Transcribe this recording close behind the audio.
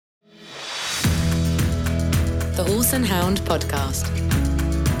the Horse and Hound Podcast.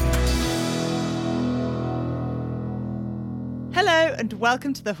 Hello and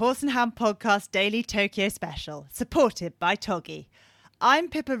welcome to the Horse and Hound Podcast Daily Tokyo Special, supported by Toggi. I'm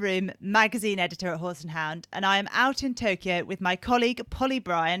Pippa Roome, magazine editor at Horse and Hound, and I am out in Tokyo with my colleague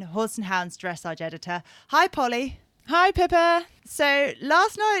Bryan, Horse and Hound's dressage editor. Hi, Polly. Hi, Pippa. So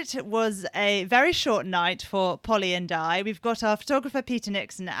last night was a very short night for Polly and I. We've got our photographer Peter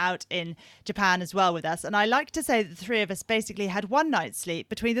Nixon out in Japan as well with us. And I like to say that the three of us basically had one night's sleep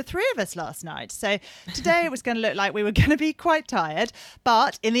between the three of us last night. So today it was going to look like we were going to be quite tired.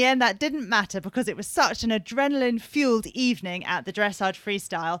 But in the end, that didn't matter because it was such an adrenaline-fueled evening at the Dressage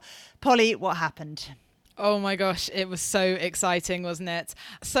Freestyle. Polly, what happened? Oh my gosh, it was so exciting, wasn't it?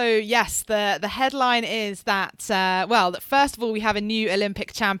 So yes, the headline is that, that first of all, we have a new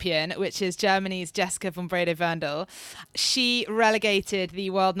Olympic champion, which is Germany's Jessica von Brede-Werndl. She relegated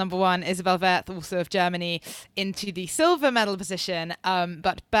the world number one, Isabel Werth, also of Germany, into the silver medal position.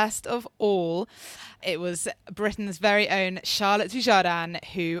 But best of all, it was Britain's very own Charlotte Dujardin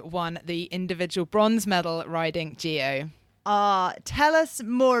who won the individual bronze medal riding Geo. Tell us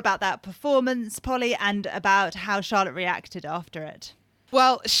more about that performance, Polly, and about how Charlotte reacted after it.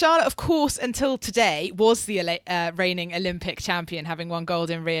 Well, Charlotte, of course, until today was the reigning Olympic champion, having won gold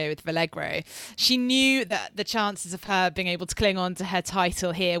in Rio with Vallegro. She knew that the chances of her being able to cling on to her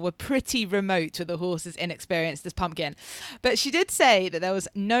title here were pretty remote with the horse as inexperienced as Pumpkin. But she did say that there was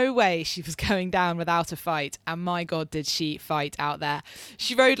no way she was going down without a fight. And my God, did she fight out there.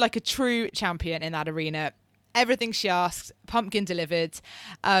 She rode like a true champion in that arena. Everything she asked, Pumpkin delivered.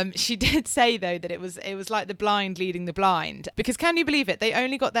 She did say, though, that it was like the blind leading the blind. Because can you believe it? They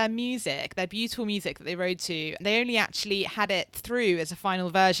only got their beautiful music that they rode to. They only actually had it through as a final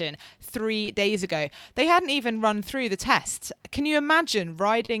version 3 days ago. They hadn't even run through the test. Can you imagine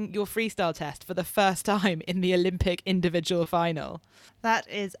riding your freestyle test for the first time in the Olympic individual final? That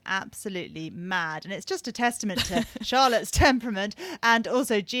is absolutely mad. And it's just a testament to Charlotte's temperament and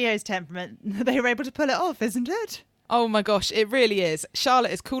also Gio's temperament. They were able to pull it off, isn't it? Oh my gosh, it really is.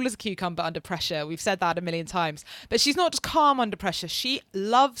 Charlotte is cool as a cucumber under pressure. We've said that a million times. But she's not just calm under pressure. She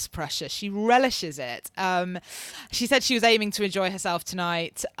loves pressure. She relishes it. She said she was aiming to enjoy herself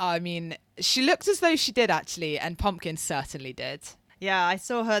tonight. I mean, she looked as though she did actually, and Pumpkin certainly did. Yeah, I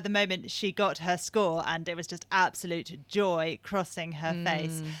saw her the moment she got her score and it was just absolute joy crossing her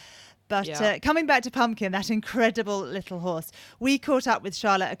face. But coming back to Pumpkin, that incredible little horse, we caught up with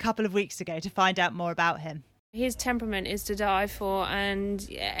Charlotte a couple of weeks ago to find out more about him. His temperament is to die for, and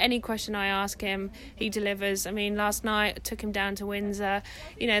any question I ask him, he delivers. I mean, last night I took him down to Windsor.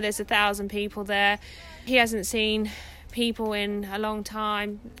 You know, there's 1,000 people there. He hasn't seen people in a long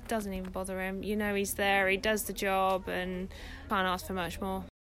time. Doesn't even bother him. You know, he's there, he does the job, and can't ask for much more.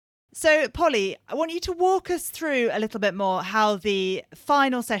 So, Polly, I want you to walk us through a little bit more how the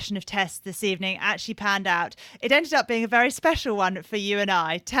final session of tests this evening actually panned out. It ended up being a very special one for you and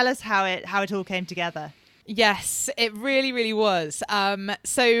I. Tell us how it all came together. Yes, it really, really was.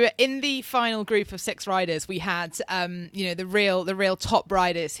 So in the final group of 6 riders, we had, the real top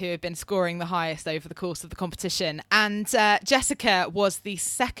riders who have been scoring the highest over the course of the competition. And Jessica was the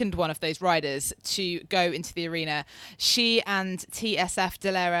second one of those riders to go into the arena. She and TSF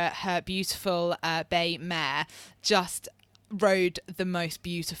Delera, her beautiful bay mare, just rode the most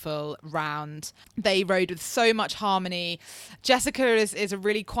beautiful round. They rode with so much harmony. Jessica is a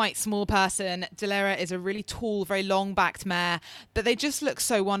really quite small person. Delera is a really tall, very long-backed mare, but they just look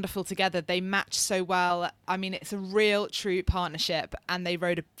so wonderful together. They match so well. I mean, it's a real, true partnership, and they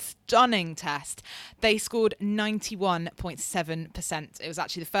rode a stunning test. They scored 91.7%. It was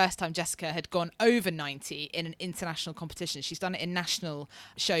actually the first time Jessica had gone over 90 in an international competition. She's done it in national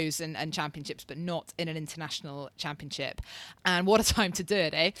shows and championships, but not in an international championship. And what a time to do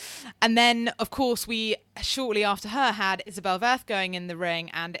it, eh? And then, of course, we shortly after her had Isabel Werth going in the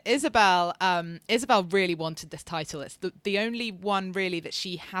ring, and Isabel really wanted this title. It's the only one really that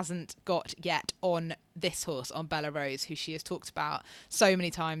she hasn't got yet on this horse, on Bella Rose, who she has talked about so many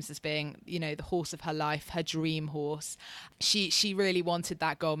times as being, you know, the horse of her life, her dream horse. She really wanted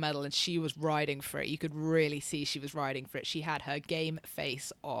that gold medal, and she was riding for it. You could really see she was riding for it. She had her game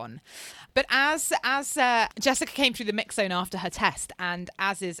face on. But as Jessica came through the mix zone after her test, and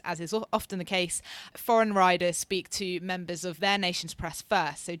as is often the case, foreign riders speak to members of their nation's press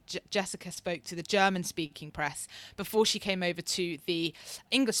first. So Jessica spoke to the German-speaking press before she came over to the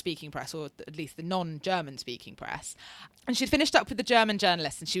English-speaking press, or at least the non German-speaking press. And she'd finished up with the German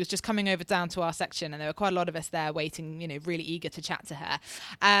journalists, and she was just coming over down to our section, and there were quite a lot of us there waiting, really eager to chat to her.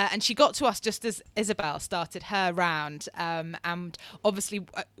 And she got to us just as Isabel started her round, and obviously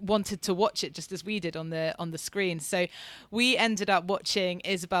wanted to watch it just as we did on the screen. So we ended up watching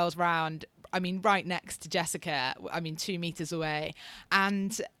Isabel's round, right next to Jessica, 2 meters away.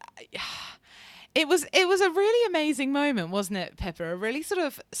 And it was a really amazing moment, wasn't it, Pippa? A really sort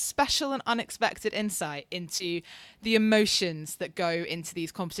of special and unexpected insight into the emotions that go into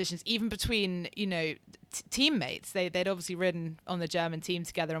these competitions, even between, teammates. They'd obviously ridden on the German team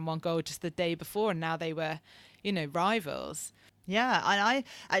together and won gold just the day before, and now they were, rivals. Yeah, and I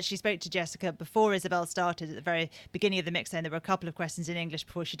actually spoke to Jessica before Isabel started at the very beginning of the mix zone. There were a couple of questions in English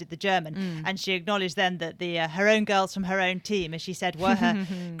before she did the German, and she acknowledged then that the her own girls from her own team, as she said, were her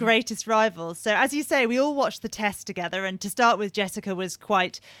greatest rivals. So as you say, we all watched the test together, and to start with, Jessica was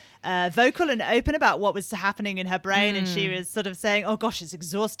quite vocal and open about what was happening in her brain, and she was sort of saying, oh gosh, it's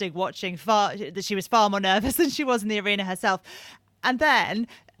exhausting watching, that she was far more nervous than she was in the arena herself. And then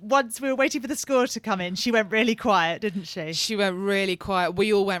once we were waiting for the score to come in, she went really quiet, didn't she? She went really quiet.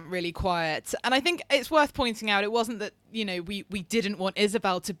 We all went really quiet. And I think it's worth pointing out, it wasn't that, we didn't want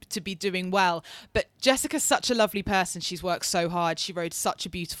Isabel to be doing well, but Jessica's such a lovely person. She's worked so hard. She rode such a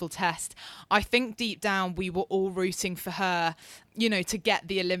beautiful test. I think deep down we were all rooting for her, to get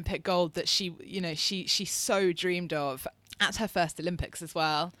the Olympic gold that she so dreamed of at her first Olympics as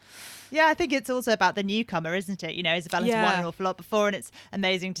well. Yeah, I think it's also about the newcomer, isn't it? Isabel has won an awful lot before, and it's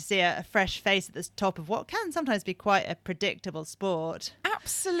amazing to see a fresh face at the top of what can sometimes be quite a predictable sport.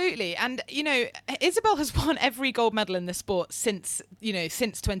 Absolutely. And, Isabel has won every gold medal in the sport since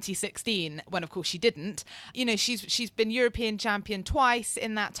 2016, when, of course, she didn't. She's been European champion twice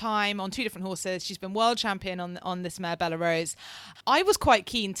in that time on 2 different horses. She's been world champion on this mare, Bella Rose. I was quite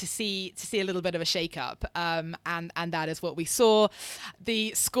keen to see a little bit of a shake-up, and that is what we saw.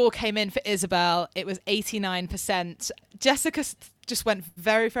 The score came in for Isabel. It was 89%. Jessica just went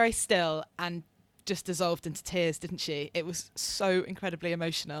very, very still and just dissolved into tears, didn't she? It was so incredibly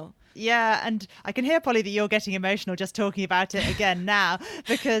emotional. Yeah, and I can hear, Polly, that you're getting emotional just talking about it again now,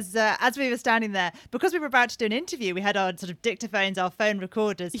 because as we were standing there, because we were about to do an interview, we had our sort of dictaphones, our phone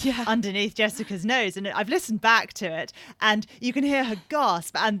recorders underneath Jessica's nose, and I've listened back to it, and you can hear her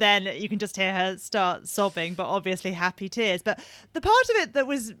gasp, and then you can just hear her start sobbing, but obviously happy tears. But the part of it that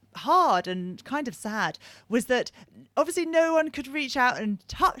was hard and kind of sad was that obviously no one could reach out and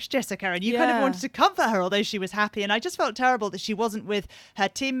touch Jessica, and you kind of wanted to comfort her, although she was happy, and I just felt terrible that she wasn't with her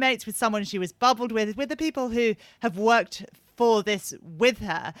teammates, with someone she was bubbled with the people who have worked for this with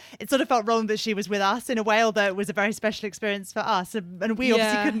her. It sort of felt wrong that she was with us in a way, although it was a very special experience for us, and we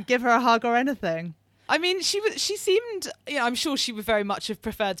obviously couldn't give her a hug or anything. I mean, she seemed, I'm sure she would very much have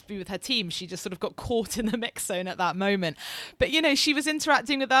preferred to be with her team. She just sort of got caught in the mix zone at that moment. But, she was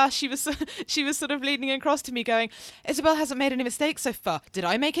interacting with us. She was sort of leaning across to me going, Isabel hasn't made any mistakes so far. Did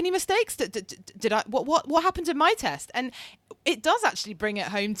I make any mistakes? Did I, what happened in my test? And it does actually bring it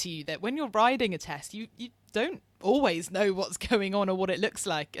home to you that when you're riding a test, you don't always know what's going on or what it looks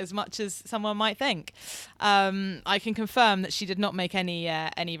like as much as someone might think. I can confirm that she did not make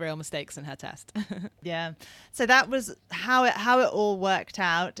any real mistakes in her test. Yeah, so that was how it all worked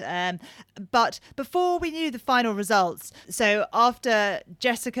out. But before we knew the final results, so after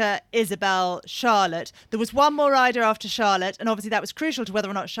Jessica, Isabel, Charlotte, there was one more rider after Charlotte, and obviously that was crucial to whether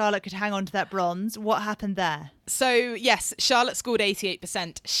or not Charlotte could hang on to that bronze. What happened there? So yes, Charlotte scored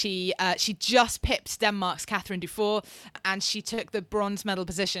 88%. She just pipped Denmark's Catherine Dufour, and she took the bronze medal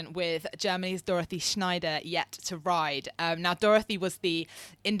position with Germany's Dorothy Schneider yet to ride. Now Dorothy was the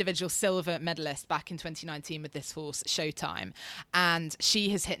individual silver medalist back in 2019 with this horse, Showtime, and she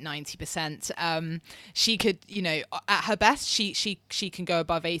has hit 90%. She could, at her best, she can go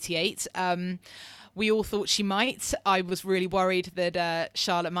above 88. We all thought she might. I was really worried that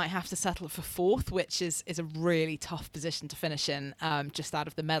Charlotte might have to settle for 4th, which is a really tough position to finish in, just out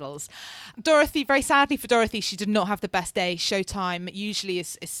of the medals. Dorothy, very sadly for Dorothy, she did not have the best day. Showtime usually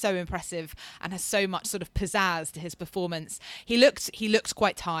is so impressive and has so much sort of pizzazz to his performance. He looked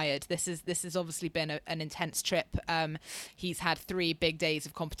quite tired. This has obviously been an intense trip. He's had 3 big days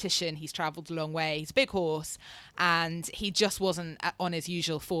of competition. He's travelled a long way. He's a big horse, and he just wasn't on his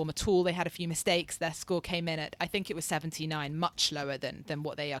usual form at all. They had a few mistakes. Their score came in at, I think it was 79, much lower than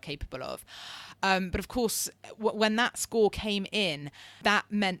what they are capable of. But of course, when that score came in, that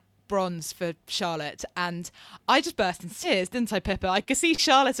meant bronze for Charlotte, and I just burst into tears, didn't I, Pippa? I could see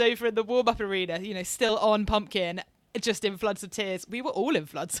Charlotte over in the warm-up arena, still on Pumpkin, just in floods of tears. We were all in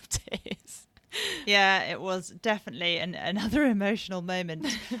floods of tears. Yeah, it was definitely another emotional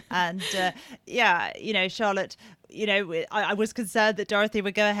moment. And Charlotte, I was concerned that Dorothy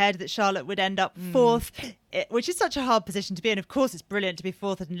would go ahead, that Charlotte would end up fourth, which is such a hard position to be in. Of course, it's brilliant to be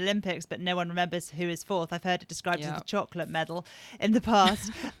fourth at an Olympics, but no one remembers who is fourth. I've heard it described as the chocolate medal in the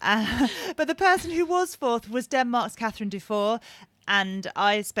past. But the person who was fourth was Denmark's Catherine Dufour. And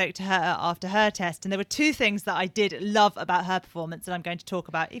I spoke to her after her test, and there were two things that I did love about her performance, and I'm going to talk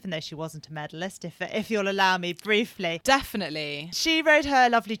about, even though she wasn't a medalist, if you'll allow me briefly. Definitely. She rode her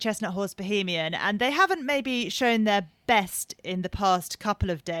lovely chestnut horse Bohemian, and they haven't maybe shown their best in the past couple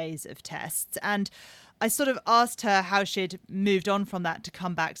of days of tests. And I sort of asked her how she'd moved on from that to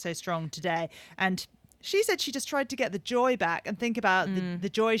come back so strong today. And she said she just tried to get the joy back and think about the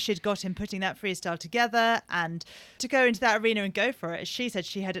joy she'd got in putting that freestyle together and to go into that arena and go for it. She said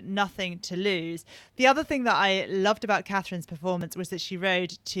she had nothing to lose. The other thing that I loved about Catherine's performance was that she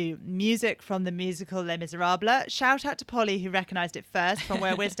rode to music from the musical Les Miserables. Shout out to Polly, who recognised it first. From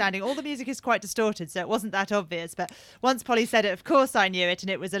where we're standing, all the music is quite distorted, so it wasn't that obvious. But once Polly said it, of course I knew it, and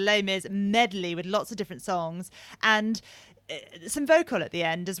it was a Les Mis medley with lots of different songs. And some vocal at the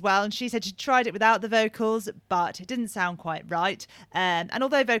end as well, and she said she tried it without the vocals, but it didn't sound quite right. And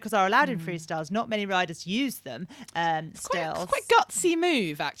although vocals are allowed in freestyles, not many riders use them. It's quite gutsy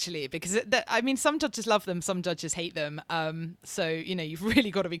move, actually, because some judges love them, some judges hate them. So you've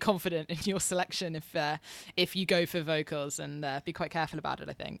really got to be confident in your selection if you go for vocals, and be quite careful about it,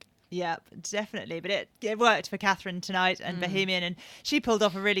 I think. Yeah, definitely. But it worked for Catherine tonight and Bohemian, and she pulled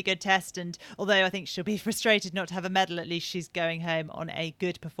off a really good test. And although I think she'll be frustrated not to have a medal, at least she's going home on a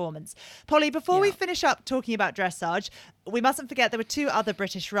good performance. Polly, before we finish up talking about dressage, we mustn't forget there were two other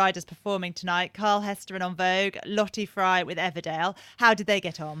British riders performing tonight, Carl Hester and On Vogue, Lottie Fry with Everdale. How did they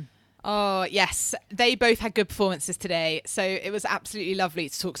get on? Oh, yes. They both had good performances today. So it was absolutely lovely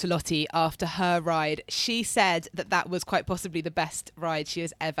to talk to Lottie after her ride. She said that was quite possibly the best ride she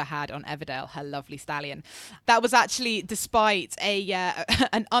has ever had on Everdale, her lovely stallion. That was actually despite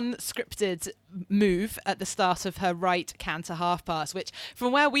an unscripted move at the start of her right canter half pass, which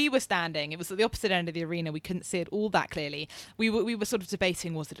from where we were standing, it was at the opposite end of the arena. We couldn't see it all that clearly. We were sort of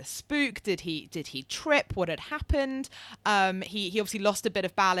debating, was it a spook? Did he trip? What had happened? He obviously lost a bit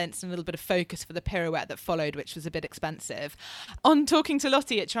of balance and a little bit of focus for the pirouette that followed, which was a bit expensive. On talking to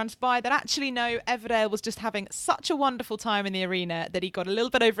Lottie, it transpired that actually no, Everdale was just having such a wonderful time in the arena that he got a little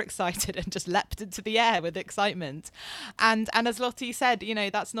bit overexcited and just leapt into the air with excitement. And as Lottie said,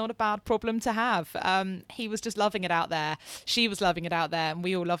 that's not a bad problem to have. He was just loving it out there. She was loving it out there, and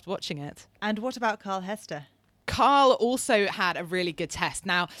we all loved watching it. And what about Carl Hester? Carl also had a really good test.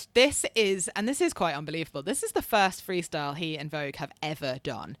 Now, this is quite unbelievable. This is the first freestyle he and Vogue have ever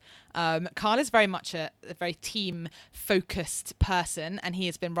done. Carl is very much a very team-focused person, and he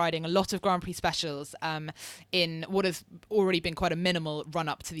has been riding a lot of Grand Prix specials in what has already been quite a minimal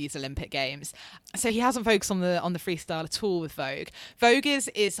run-up to these Olympic Games. So he hasn't focused on the freestyle at all with Vogue. Vogue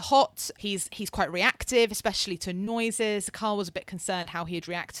is hot. He's quite reactive, especially to noises. Carl was a bit concerned how he'd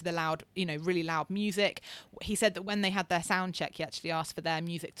react to the loud, really loud music. He said that when they had their sound check, he actually asked for their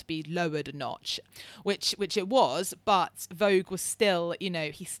music to be lowered a notch, which it was, but Vogue was still,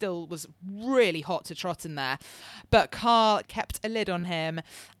 he still was really hot to trot in there. But Carl kept a lid on him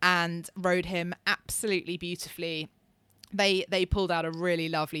and rode him absolutely beautifully. They pulled out a really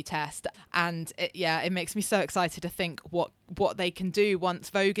lovely test, and it makes me so excited to think what they can do once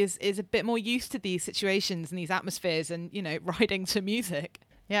Vogue is a bit more used to these situations and these atmospheres and, riding to music.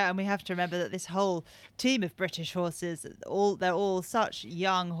 Yeah, and we have to remember that this whole team of British horses, they're all such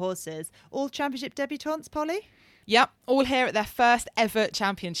young horses, all championship debutantes, Polly? Yep, all here at their first ever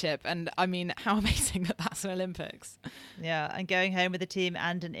championship. And I mean, how amazing that that's an Olympics. Yeah, and going home with a team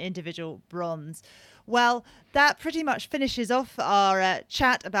and an individual bronze. Well, that pretty much finishes off our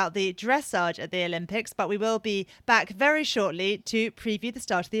chat about the dressage at the Olympics, but we will be back very shortly to preview the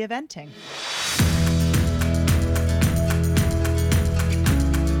start of the eventing.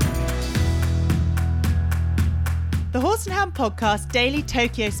 The Horse and Hound Podcast Daily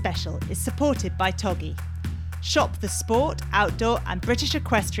Tokyo Special is supported by Toggi. Shop the sport, outdoor and British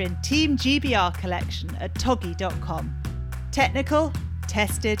equestrian Team GBR collection at toggi.com. Technical,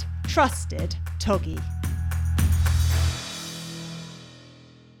 tested, trusted, Toggi.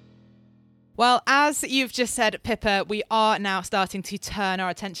 Well, as you've just said, Pippa, we are now starting to turn our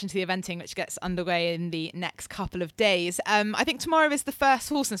attention to the eventing, which gets underway in the next couple of days. I think tomorrow is the first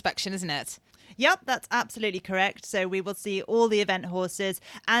horse inspection, isn't it? Yep, that's absolutely correct. So we will see all the event horses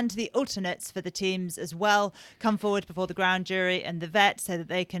and the alternates for the teams as well come forward before the ground jury and the vet so that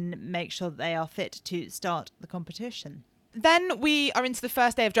they can make sure that they are fit to start the competition. Then we are into the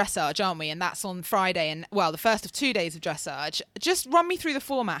first day of dressage, aren't we? And that's on Friday, and well, the first of 2 days of dressage. Just run me through the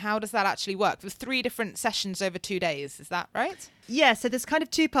format. How does that actually work? With 3 different sessions over 2 days, is that right? Yeah, so there's kind of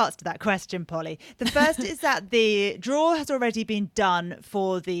 2 parts to that question, Polly. The first is that the draw has already been done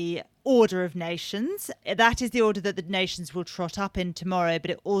for the Order of Nations. That is the order that the nations will trot up in tomorrow,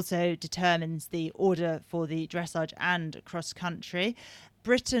 but it also determines the order for the dressage and cross country.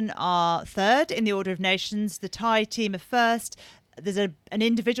 Britain are third in the Order of Nations. The Thai team are first. There's an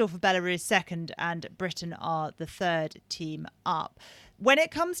individual for Belarus second, and Britain are the third team up. When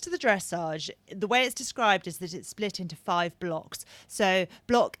it comes to the dressage, the way it's described is that it's split into 5 blocks. So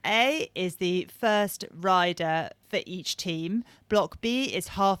Block A is the first rider for each team. Block B is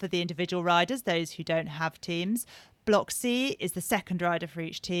half of the individual riders, those who don't have teams. Block C is the second rider for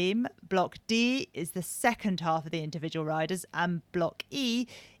each team. Block D is the second half of the individual riders. And Block E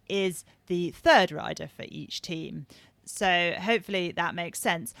is the third rider for each team. So hopefully that makes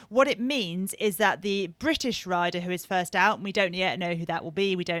sense. What it means is that the British rider who is first out, and we don't yet know who that will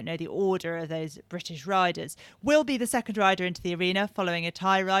be, we don't know the order of those British riders, will be the second rider into the arena following a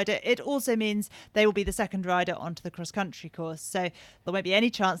Thai rider. It also means they will be the second rider onto the cross-country course. So there won't be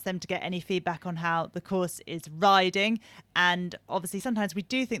any chance for them to get any feedback on how the course is riding. And obviously sometimes we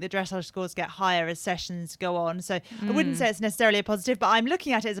do think the dressage scores get higher as sessions go on. So I wouldn't say it's necessarily a positive, but I'm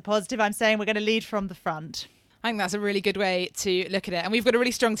looking at it as a positive. I'm saying we're going to lead from the front. I think that's a really good way to look at it. And we've got a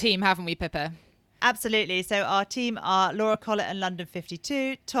really strong team, haven't we, Pippa? Absolutely. So our team are Laura Collett and London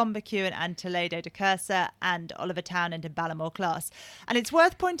 52, Tom McEwen and Toledo de Cursa, and Oliver Townend and Ballamore Class. And it's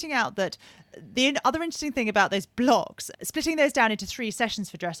worth pointing out that the other interesting thing about those blocks, splitting those down into 3 sessions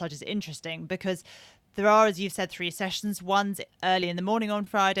for dressage is interesting because there are, as you've said, 3 sessions. One's early in the morning on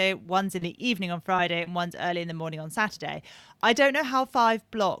Friday, one's in the evening on Friday, and one's early in the morning on Saturday. I don't know how 5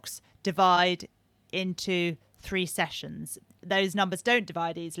 blocks divide into 3 sessions. Those numbers don't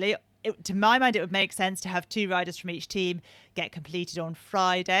divide easily. To my mind, it would make sense to have 2 riders from each team get completed on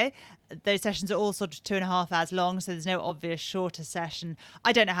Friday. Those sessions are all sort of 2.5 hours long, so there's no obvious shorter session.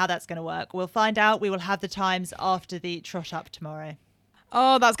 I don't know how that's going to work. We'll find out. We will have the times after the trot up tomorrow.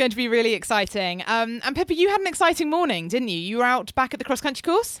 Oh, that's going to be really exciting. And Pippa, you had an exciting morning, didn't you? You were out back at the cross-country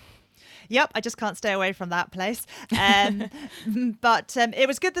course? Yep, I just can't stay away from that place. But it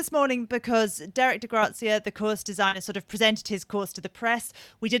was good this morning because Derek de Grazia, the course designer, sort of presented his course to the press.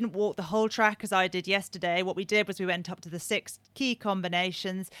 We didn't walk the whole track as I did yesterday. What we did was we went up to the 6 key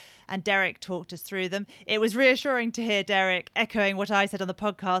combinations and Derek talked us through them. It was reassuring to hear Derek echoing what I said on the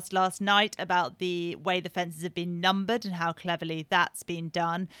podcast last night about the way the fences have been numbered and how cleverly that's been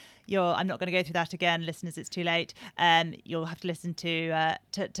done. I'm not going to go through that again, listeners. It's too late. You'll have to listen to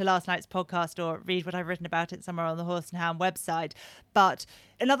last night's podcast or read what I've written about it somewhere on the Horse and Hound website. But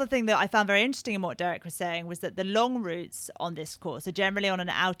another thing that I found very interesting in what Derek was saying was that the long routes on this course are generally on an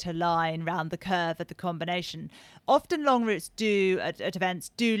outer line round the curve at the combination. Often long routes at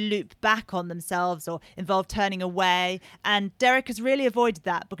events do loop back on themselves or involve turning away. And Derek has really avoided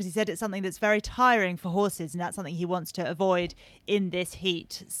that because he said it's something that's very tiring for horses and that's something he wants to avoid in this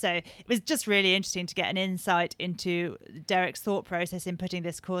heat. So it was just really interesting to get an insight into Derek's thought process in putting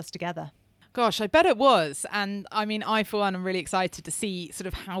this course together. Gosh, I bet it was. And I mean, I, for one, am really excited to see sort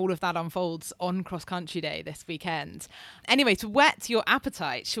of how all of that unfolds on Cross Country Day this weekend. Anyway, to whet your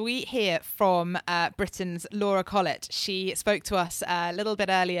appetite, shall we hear from Britain's Laura Collett? She spoke to us a little bit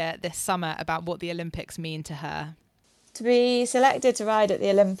earlier this summer about what the Olympics mean to her. To be selected to ride at the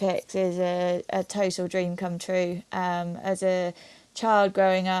Olympics is a total dream come true. As a child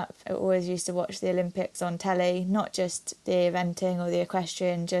growing up, I always used to watch the Olympics on telly, not just the eventing or the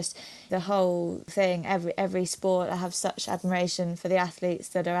equestrian, just the whole thing, every sport. I have such admiration for the athletes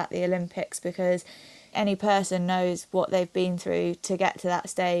that are at the Olympics because any person knows what they've been through to get to that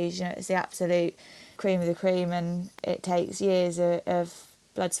stage. You know, it's the absolute cream of the cream and it takes years of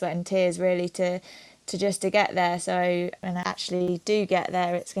blood, sweat and tears really to get there. So when I actually do get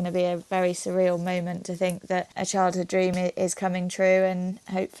there, it's going to be a very surreal moment to think that a childhood dream is coming true and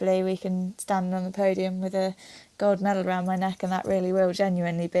hopefully we can stand on the podium with a gold medal around my neck and that really will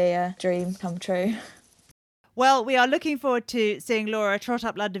genuinely be a dream come true. Well, we are looking forward to seeing Laura trot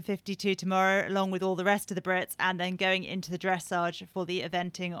up London 52 tomorrow, along with all the rest of the Brits, and then going into the dressage for the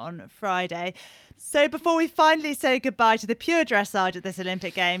eventing on Friday. So before we finally say goodbye to the pure dressage at this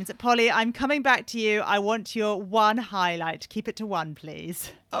Olympic Games, Polly, I'm coming back to you. I want your one highlight. Keep it to one,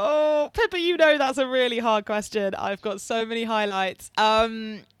 please. Oh, Pippa, you know that's a really hard question. I've got so many highlights.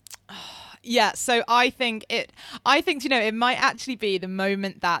 Yeah, so I think it might actually be the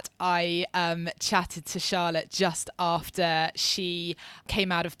moment that I chatted to Charlotte just after she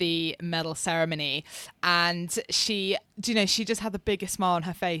came out of the medal ceremony, and she just had the biggest smile on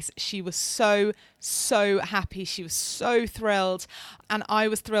her face. She was so happy. She was so thrilled, and I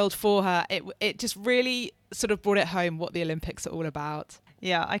was thrilled for her. It just really sort of brought it home what the Olympics are all about.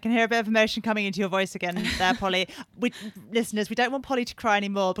 Yeah, I can hear a bit of emotion coming into your voice again there, Polly. Listeners, we don't want Polly to cry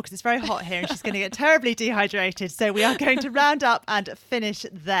anymore because it's very hot here and she's going to get terribly dehydrated. So we are going to round up and finish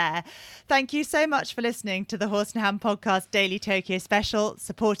there. Thank you so much for listening to the Horse and Hound Podcast Daily Tokyo Special,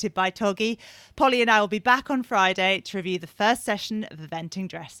 supported by Toggi. Polly and I will be back on Friday to review the first session of eventing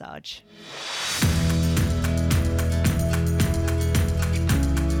dressage.